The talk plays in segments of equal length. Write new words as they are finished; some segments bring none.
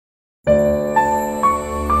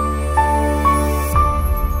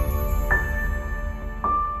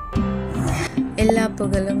எல்லா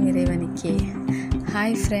புகழும் இறைவனுக்கே.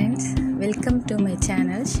 Hi friends, welcome to my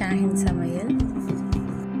channel Shaheen சமையல்.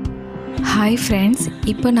 ஹாய் ஃப்ரெண்ட்ஸ்,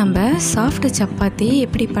 இப்போ நம்ம சாஃப்ட் சப்பாத்தி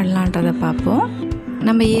எப்படி பண்ணலான்றதை பார்ப்போம்.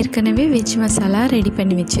 நம்ம ஏற்கனவே வெஜ் மசாலா ரெடி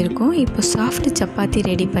பண்ணி வச்சுருக்கோம். இப்போ சாஃப்ட் சப்பாத்தி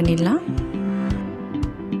ரெடி பண்ணிடலாம்.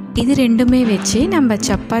 இது ரெண்டுமே வச்சு நம்ம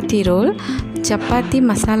சப்பாத்தி ரோல், சப்பாத்தி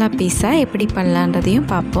மசாலா பீஸா எப்படி பண்ணலான்றதையும்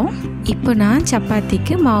பார்ப்போம். இப்போ நான்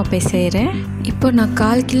சப்பாத்திக்கு மாவு பிசைகிறேன். இப்போ நான்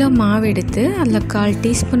 1/4 கிலோ மாவு எடுத்து அதில் 1/4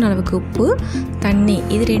 டீஸ்பூன் அளவுக்கு உப்பு, தண்ணி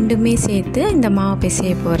இது ரெண்டுமே சேர்த்து இந்த மாவு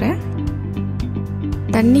பிசைய போகிறேன்.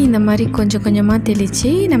 தண்ணி இந்த மாதிரி கொஞ்சம் கொஞ்சமாக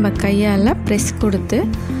தெளித்து நம்ம கையால் ப்ரெஸ் கொடுத்து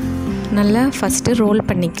நல்லா ஃபஸ்ட்டு ரோல்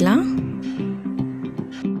பண்ணிக்கலாம்.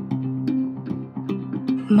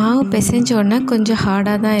 மாவு பிசைஞ்சோன்னா கொஞ்சம்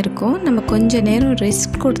ஹார்டாக தான் இருக்கும். நம்ம கொஞ்சம் நேரம்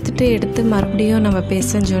ரெஸ்ட் கொடுத்துட்டு எடுத்து மறுபடியும் நம்ம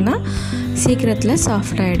பிசைஞ்சோன்னா சீக்கிரத்தில்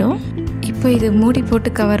சாஃப்ட் ஆகிடும். இப்போ இது மூடி போட்டு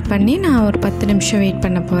கவர் பண்ணி நான் ஒரு 10 நிமிஷம் வெயிட்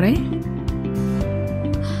பண்ண போகிறேன்.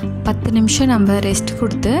 10 நிமிஷம் நம்ம ரெஸ்ட்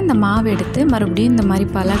கொடுத்து இந்த மாவு எடுத்து மறுபடியும் இந்த மாதிரி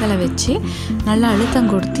பலகலை வச்சு நல்லா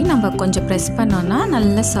அழுத்தம் கொடுத்து நம்ம கொஞ்சம் ப்ரெஸ் பண்ணோன்னா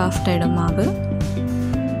நல்லா சாஃப்ட் ஆகிடும் மாவு.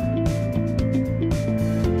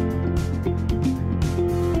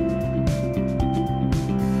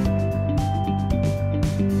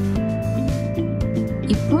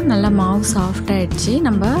 இப்போது நல்லா மாவு சாஃப்ட் ஆகிடுச்சு.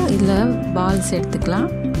 நம்ம இதில் பால்ஸ் எடுத்துக்கலாம்.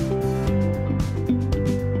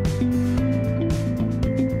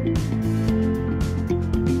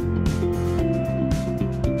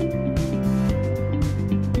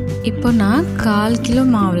 இப்போ நான் 1/4 கிலோ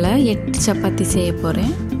மாவில் 8 சப்பாத்தி செய்ய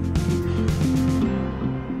போகிறேன்.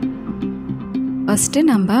 ஃபஸ்ட்டு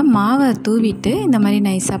நம்ம மாவை தூவிட்டு இந்த மாதிரி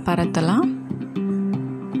நைஸாக பரத்தலாம்.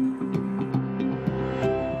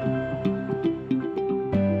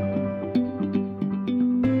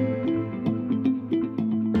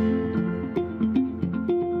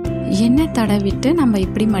 எண்ணெய் தடவிட்டு நம்ம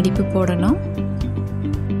இப்படி மடிப்பு போடணும்.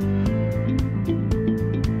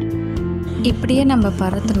 இப்படியே நம்ம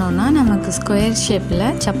பரத்தினோன்னா நமக்கு ஸ்கொயர் ஷேப்பில்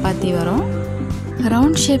சப்பாத்தி வரும்.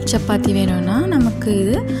 ரவுண்ட் ஷேப் சப்பாத்தி வேணும்னா நமக்கு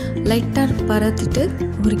இது லைட்டாக பரத்திட்டு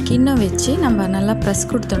ஒரு கிண்ணம் வச்சு நம்ம நல்லா ப்ரெஸ்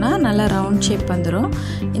கொடுத்தோன்னா நல்லா ரவுண்ட் ஷேப் வந்துடும்.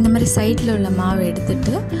 இந்த மாதிரி சைடில் உள்ள மாவை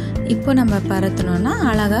எடுத்துகிட்டு இப்போ நம்ம பரத்தினோன்னா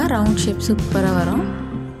அழகாக ரவுண்ட் ஷேப் சூப்பராக வரும்.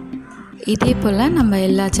 இதே போல் நம்ம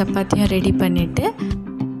எல்லா சப்பாத்தியும் ரெடி பண்ணிவிட்டு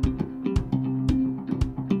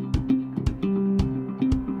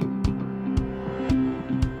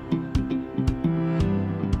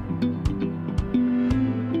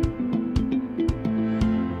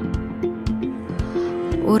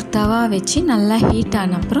ஒரு தவா வச்சு நல்லா ஹீட்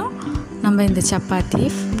ஆன அப்புறம் நம்ம இந்த சப்பாத்தியை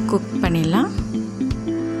குக் பண்ணிடலாம்.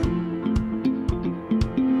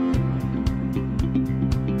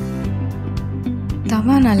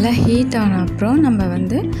 தவா நல்லா ஹீட் ஆன அப்புறம்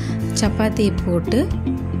நம்ம சப்பாத்தியை போட்டு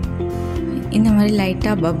இந்த மாதிரி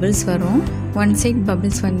லைட்டாக பபிள்ஸ் வரும். ஒன் சைட்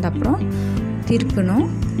பபிள்ஸ் வந்த அப்புறம் திருப்பணும்.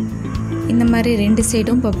 இந்த மாதிரி 2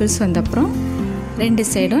 சைடும் பபிள்ஸ் வந்த அப்புறம் 2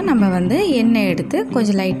 சைடும் நம்ம எண்ணெய் எடுத்து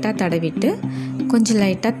கொஞ்சம் லைட்டாக தடவிட்டு கொஞ்சம்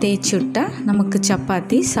லைட்டாக தேய்ச்சி விட்டால் நமக்கு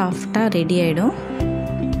சப்பாத்தி சாஃப்டாக ரெடி ஆகிடும்.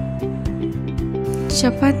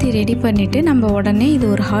 சப்பாத்தி ரெடி பண்ணிவிட்டு நம்ம உடனே இது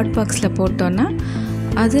ஒரு ஹாட் பாக்ஸில் போட்டோன்னா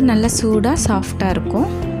அது நல்லா சூடாக சாஃப்டாக இருக்கும்.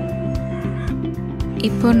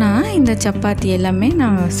 இப்போ நான் இந்த சப்பாத்தி எல்லாமே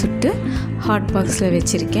நான் சுட்டு ஹாட் பாக்ஸில்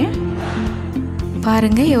வச்சுருக்கேன்.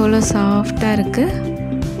 பாருங்கள் எவ்வளோ சாஃப்டாக இருக்குது.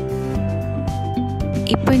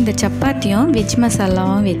 இப்போ இந்த சப்பாத்தியும் வெஜ்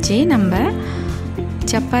மசாலாவும் வச்சு நம்ம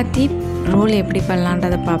சப்பாத்தி ரோல் எப்படி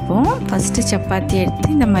பண்ணலான்றதை பார்ப்போம். ஃபஸ்ட்டு சப்பாத்தி எடுத்து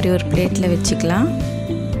இந்த மாதிரி ஒரு பிளேட்டில் வச்சுக்கலாம்.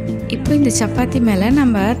 இப்போ இந்த சப்பாத்தி மேலே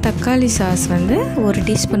நம்ம தக்காளி சாஸ் 1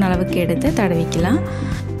 டீஸ்பூன் அளவுக்கு எடுத்து தடவிக்கலாம்.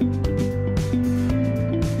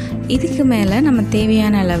 இதுக்கு மேலே நம்ம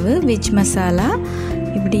தேவையான அளவு வெஜ் மசாலா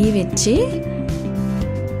இப்படி வச்சு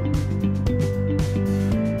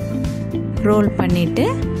ரோல் பண்ணிவிட்டு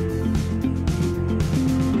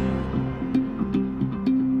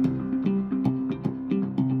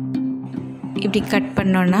இப்படி கட்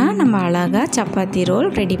பண்ணோன்னா நம்ம அழகாக சப்பாத்தி ரோல்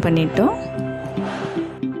ரெடி பண்ணிட்டோம்.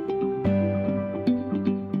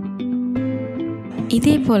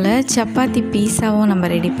 இதே போல் சப்பாத்தி பீஸாவும் நம்ம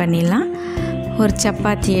ரெடி பண்ணிடலாம். ஒரு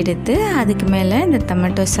சப்பாத்தி எடுத்து அதுக்கு மேலே இந்த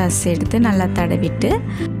டொமேட்டோ சாஸ் எடுத்து நல்லா தடவிட்டு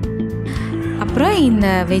அப்புறம் இந்த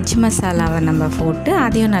வெஜ் மசாலாவை நம்ம போட்டு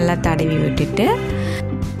அதையும் நல்லா தடவி விட்டுட்டு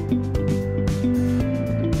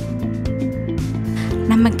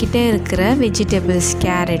நம்மக்கிட்ட இருக்கிற வெஜிடபிள்ஸ்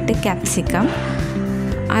கேரட்டு, கேப்சிகம்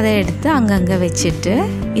அதை எடுத்து அங்கங்கே வச்சுட்டு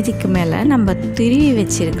இதுக்கு மேலே நம்ம துருவி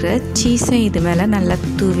வச்சுருக்கிற சீஸும் இது மேலே நல்லா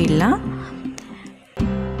தூவிடலாம்.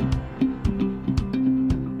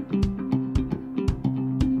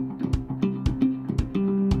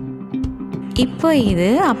 இப்போ இது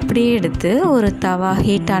அப்படியே எடுத்து ஒரு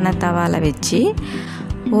ஹீட்டான தவாவில் வச்சு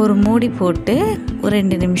ஒரு மூடி போட்டு ஒரு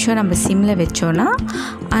 2 நிமிஷம் நம்ம சிம்மில் வச்சோன்னா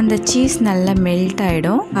அந்த சீஸ் நல்லா மெல்ட்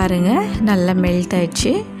ஆகிடும். பாருங்கள், நல்லா மெல்ட்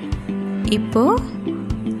ஆயிடுச்சு. இப்போது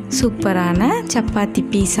சூப்பரான சப்பாத்தி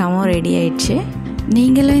பீஸாவும் ரெடி ஆயிடுச்சு.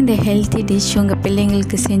 நீங்களும் இந்த ஹெல்த்தி டிஷ் உங்கள்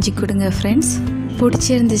பிள்ளைங்களுக்கு செஞ்சு கொடுங்க ஃப்ரெண்ட்ஸ்.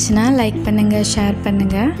 பிடிச்சிருந்துச்சுன்னா லைக் பண்ணுங்கள், ஷேர்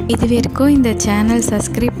பண்ணுங்கள். இது வரைக்கும் இந்த சேனல்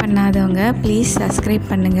சப்ஸ்கிரைப் பண்ணாதவங்க ப்ளீஸ் சப்ஸ்கிரைப்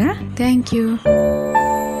பண்ணுங்கள். தேங்க்யூ.